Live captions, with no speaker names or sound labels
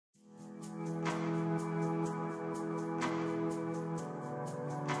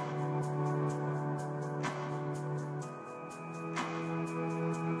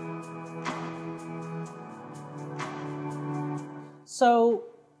So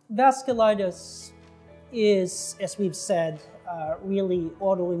vasculitis is, as we've said, really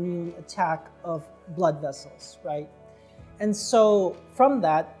autoimmune attack of blood vessels, right? And so from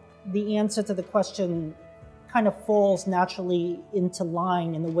that, the answer to the question kind of falls naturally into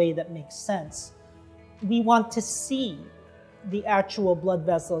line in a way that makes sense. We want to see the actual blood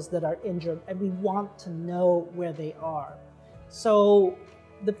vessels that are injured, and we want to know where they are. So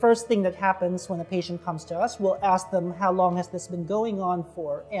the first thing that happens when a patient comes to us, we'll ask them, how long has this been going on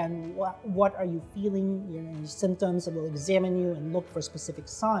for, and what are you feeling, your symptoms, and we'll examine you and look for specific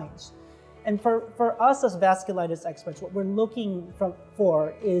signs. And for us as vasculitis experts, what we're looking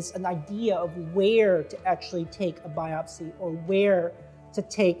for is an idea of where to actually take a biopsy, or where to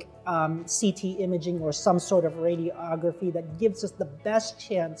take CT imaging or some sort of radiography that gives us the best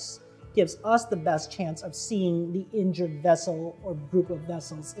chance of seeing the injured vessel or group of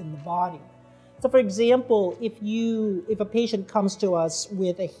vessels in the body. So for example, if a patient comes to us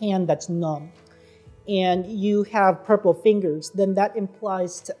with a hand that's numb and you have purple fingers, then that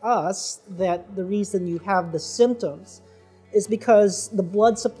implies to us that the reason you have the symptoms is because the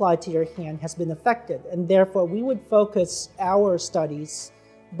blood supply to your hand has been affected, and therefore we would focus our studies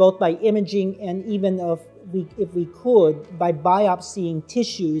both by imaging and even if we could, by biopsying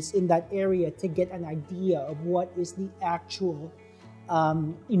tissues in that area to get an idea of what is the actual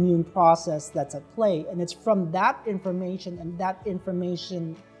immune process that's at play. And it's from that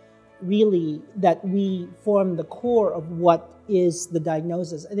information really that we form the core of what is the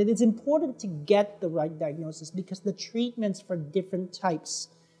diagnosis. And it is important to get the right diagnosis because the treatments for different types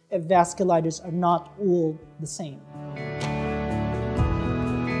of vasculitis are not all the same.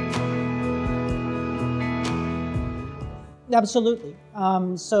 Absolutely.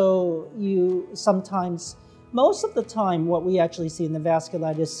 So most of the time, what we actually see in the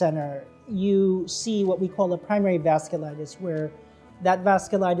vasculitis center, you see what we call a primary vasculitis, where that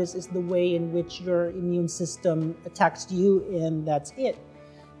vasculitis is the way in which your immune system attacks you, and that's it.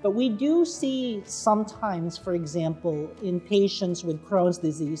 But we do see sometimes, for example, in patients with Crohn's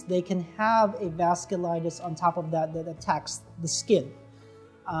disease, they can have a vasculitis on top of that attacks the skin.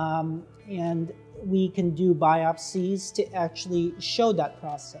 And we can do biopsies to actually show that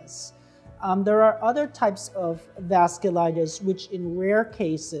process. There are other types of vasculitis which in rare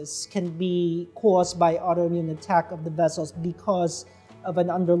cases can be caused by autoimmune attack of the vessels because of an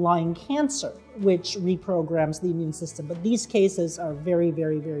underlying cancer which reprograms the immune system. But these cases are very,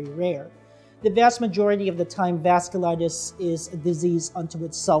 very, very rare. The vast majority of the time, vasculitis is a disease unto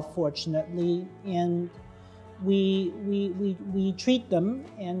itself, fortunately, and we treat them,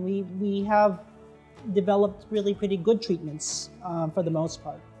 and we have developed really pretty good treatments for the most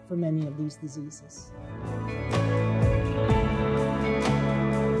part for many of these diseases.